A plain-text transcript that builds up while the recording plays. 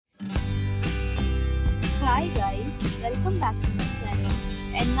Hi guys, welcome back to my channel,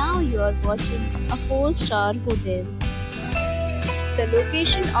 and now you are watching a 4-star hotel. The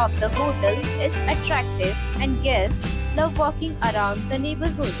location of the hotel is attractive and guests love walking around the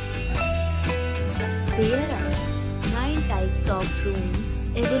neighborhood. There are 9 types of rooms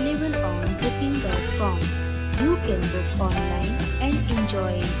available on booking.com. You can book online and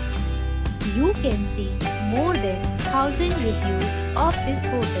enjoy it. You can see more than 1000 reviews of this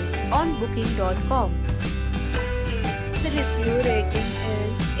hotel on booking.com. Its review rating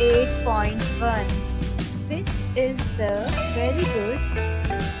is 8.1, which is very good.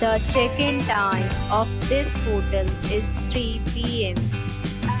 The check-in time of this hotel is 3 p.m.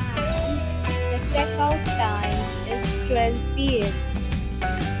 and the checkout time is 12 p.m.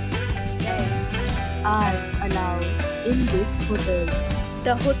 Pets are allowed in this hotel.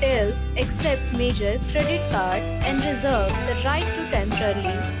 The hotel accepts major credit cards and reserves the right to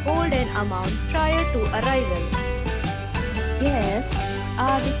temporarily hold an amount prior to arrival. Guests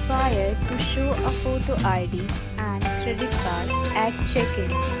are required to show a photo ID and credit card at check-in.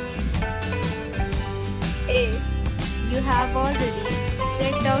 If you have already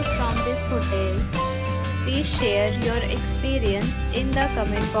checked out from this hotel, please share your experience in the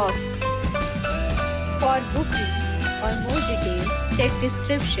comment box. For booking or more details, check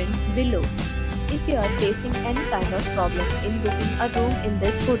description below. If you are facing any kind of problem in booking a room in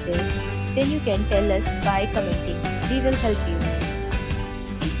this hotel, then you can tell us by commenting. We will help you.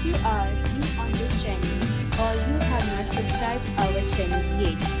 If you are new on this channel or you have not subscribed our channel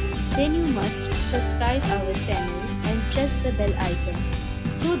yet, then you must subscribe our channel and press the bell icon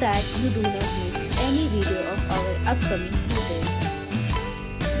so that you do not miss any video of our upcoming hotel.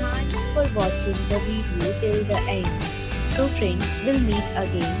 Thanks for watching the video till the end. So friends, we'll meet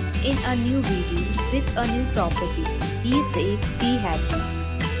again in a new video with a new property. Be safe, be happy.